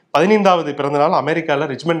 15வது பிறந்தநாள் அமெரிக்காவில்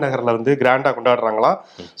ரிச்மண்ட் நகரில் வந்து கிராண்டாக கொண்டாடுறாங்களாம்.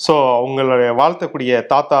 ஸோ அவங்களுடைய வாழ்த்தக்கூடிய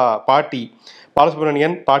தாத்தா, பாட்டி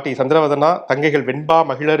பாலசுப்ரமணியன், பாட்டி சந்திரவதனா, தங்கைகள் வெண்பா,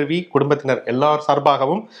 மகிழருவி, குடும்பத்தினர் எல்லார்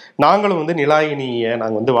சார்பாகவும் நாங்களும் வந்து நிலாயினியை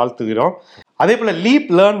நாங்கள் வந்து வாழ்த்துகிறோம். அதே போல்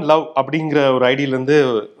லீப் லேர்ன் லவ் அப்படிங்கிற ஒரு ஐடியிலேருந்து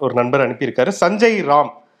ஒரு நண்பர் அனுப்பியிருக்காரு, சஞ்சய்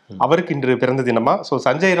ராம். அவருக்கு இன்று பிறந்த தினமா. ஸோ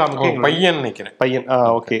சஞ்சய் ராமுக்கு பையன் நினைக்கிறேன் பையன்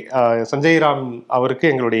ஓகே. சஞ்சய் ராம் அவருக்கு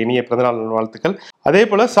எங்களுடைய இனிய பிறந்தநாள் வாழ்த்துக்கள். அதே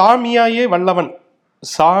போல சாமியாயே வல்லவன்,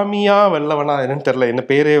 சாமியா வல்லவனா என்னன்னு தெரியல, என்ன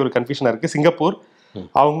பேரே ஒரு கன்ஃபியூஷனா இருக்கு, சிங்கப்பூர்.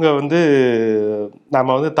 அவங்க வந்து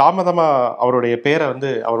நம்ம வந்து தாமதமா அவருடைய பேரை வந்து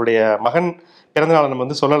அவருடைய மகன் பிறந்தநாளை நம்ம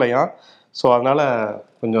வந்து சொல்லலையா, ஸோ அதனால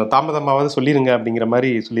கொஞ்சம் தாமதமாவது சொல்லிடுங்க அப்படிங்கிற மாதிரி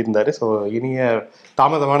சொல்லியிருந்தாரு. ஸோ இனிய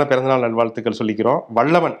தாமதமான பிறந்தநாள் நல்வாழ்த்துக்கள் சொல்லிக்கிறோம்.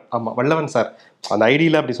 வல்லவன், ஆமாம் வல்லவன் சார் அந்த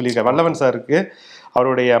ஐடியில் அப்படி சொல்லியிருக்காரு. வல்லவன் சாருக்கு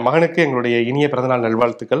அவருடைய மகனுக்கு எங்களுடைய இனிய பிறந்தநாள்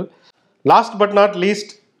நல்வாழ்த்துக்கள். Last but not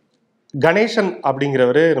least Ganesan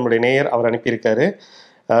அப்படிங்கிறவர் நம்முடைய நேயர், அவர் அனுப்பியிருக்காரு.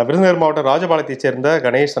 விருதுநகர் மாவட்டம் ராஜபாளையத்தை சேர்ந்த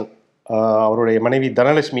கணேசன், அவருடைய மனைவி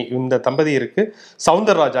தனலட்சுமி, இந்த தம்பதியருக்கு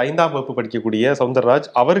சவுந்தரராஜ் 5ஆம் வகுப்பு படிக்கக்கூடிய சவுந்தரராஜ்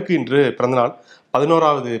அவருக்கு இன்று பிறந்தநாள்,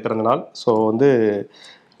 11வது பிறந்தநாள். ஸோ வந்து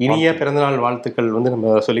இனிய பிறந்தநாள் வாழ்த்துக்கள் வந்து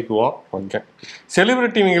நம்ம சொல்லிக்குவோம். ஓகே,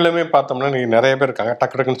 செலிபிரிட்டிங்களுமே பார்த்தோம்னா நிறைய பேர் இருக்காங்க,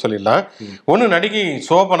 டக்கு டக்குன்னு சொல்லிடலாம். ஒன்று நடிகை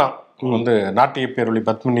சோபனா வந்து நாட்டிய பேரொளி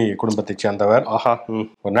பத்மினி குடும்பத்தை சேர்ந்தவர். ஆஹா,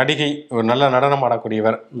 ஒரு நடிகை, ஒரு நல்ல நடனம்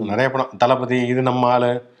ஆடக்கூடியவர். நிறைய படம், தளபதி, இது நம்ம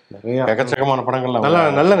ஆளு, எக்கச்சக்கமான படங்கள்ல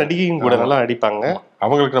நல்ல நடிகையும் கூட நல்லா நடிப்பாங்க.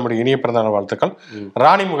 அவங்களுக்கு நம்முடைய இனிய பிறந்தநாள் வாழ்த்துக்கள்.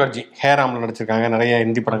 ராணி முகர்ஜி ஹேராம்ல நடிச்சிருக்காங்க, நிறைய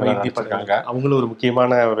ஹிந்தி படங்கள் நடிச்சிருக்காங்க. அவங்களும் ஒரு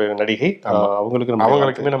முக்கியமான ஒரு நடிகை.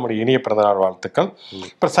 அவங்களுக்குமே நம்முடைய இனிய பிறந்தநாள் வாழ்த்துக்கள்.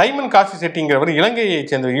 இப்ப சைமன் காசி செட்டிங்கிறவர் இலங்கையை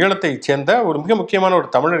சேர்ந்த, ஈழத்தை சேர்ந்த ஒரு மிக முக்கியமான ஒரு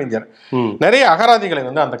தமிழறிஞர். நிறைய அகராதிகளை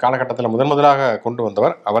வந்து அந்த காலகட்டத்தில் முதலாக கொண்டு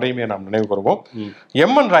வந்தவர். அவரையுமே நாம் நினைவு கூறுவோம்.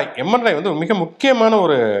 எம்என் ராய் வந்து மிக முக்கியமான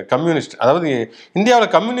ஒரு கம்யூனிஸ்ட், அதாவது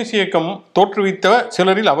இந்தியாவில் கம்யூனிஸ்ட் இயக்கம் தோற்றுவித்த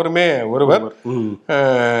சிலரில் அவருமே ஒருவர்.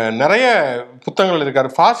 நிறைய புத்தகங்கள் இருக்காரு.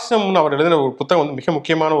 பாசிசம்னு அவர் எழுதின ஒரு புத்தகம் வந்து மிக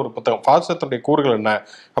முக்கியமான ஒரு புத்தகம். பாசிசத்துடைய கூறுகள் என்ன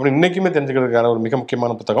அப்படின்னு இன்னைக்குமே தெரிஞ்சுக்கிறதுக்கான ஒரு மிக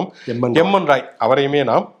முக்கியமான புத்தகம் எம்என் ராய். அவரையுமே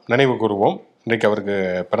நாம் நினைவு கூறுவோம். இன்றைக்கு அவருக்கு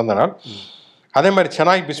பிறந்த நாள். அதே மாதிரி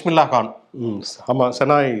செனாய் பிஸ்மில்லா கான். ஆமா,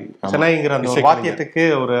 செனாய்ங்கிற அந்த ஒரு வாத்தியத்துக்கு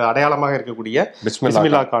ஒரு அடையாளமாக இருக்கக்கூடிய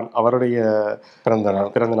பிஸ்மில்லா கான் அவருடைய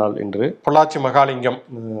பிறந்த நாள் இன்று. பொள்ளாச்சி மகாலிங்கம்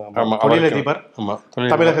தொழிலதிபர்,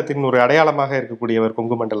 தமிழகத்தின் ஒரு அடையாளமாக இருக்கக்கூடியவர்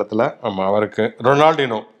கொங்கு மண்டலத்துல. ஆமா, அவருக்கு.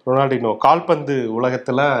 ரொனால்டினோ கால்பந்து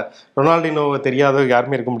உலகத்துல ரொனால்டினோவை தெரியாத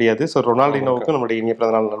யாருமே இருக்க முடியாது. ஸோ ரொனால்டினோவுக்கு நம்முடைய இனிய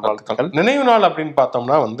பிறந்த நாள் நல்வாழ்த்துக்கள். நினைவு நாள் அப்படின்னு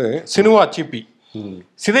பார்த்தோம்னா வந்து சினுவா சிபி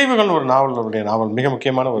சிதைவுகள் ஒரு நாவல், மிக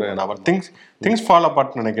முக்கியமான ஒரு நாவல். திங்ஸ் ஃபால்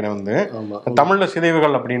அபார்ட் நினைக்கிறேன் வந்து தமிழ்ல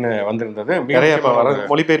சிதைவுகள் அப்படின்னு வந்திருந்தது. நிறைய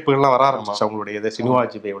மொழிபெயர்ப்புகள்லாம் வர ஆரம்பிச்சு அவங்களுடையது, சினுவா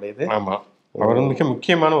சிபியுடையது. ஆமா, அவர் வந்து மிக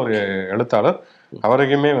முக்கியமான ஒரு எழுத்தாளர்.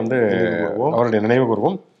 அவருக்குமே வந்து அவருடைய நினைவு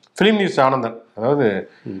கூறுவோம். ஃபிலிம் நியூஸ் ஆனந்தன், அதாவது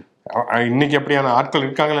இன்னைக்கு எப்படியான ஆட்கள்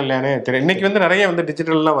இருக்காங்களா இல்லையானே தெரியும். இன்னைக்கு வந்து நிறைய வந்து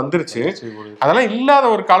டிஜிட்டல்லாம் வந்துருச்சு. அதெல்லாம் இல்லாத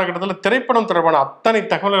ஒரு காலகட்டத்தில் திரைப்படம் தொடர்பான அத்தனை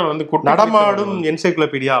தகவல்கள் வந்து நடமாடும்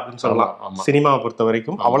என்சைக்ளோபீடியா அப்படின்னு சொல்லலாம். சினிமாவை பொறுத்த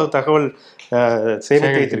வரைக்கும் அவ்வளவு தகவல்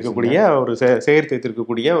சேகரித்து வைத்திருக்கக்கூடிய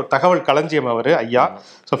ஒரு தகவல் களஞ்சியம் அவர் ஐயா.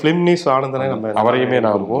 ஸோ ஃபிலிம் நியூஸ் ஆனந்தனை நம்ம அவரையுமே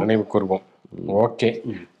நாம் நினைவு கூறுவோம். ஓகே,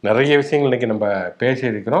 நிறைய விஷயங்கள் இன்னைக்கு நம்ம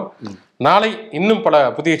பேசி இருக்கிறோம். நாளை இன்னும் பல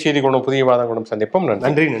புதிய செய்திகளும் புதிய வாதங்களும் சந்திப்போம்.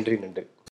 நன்றி.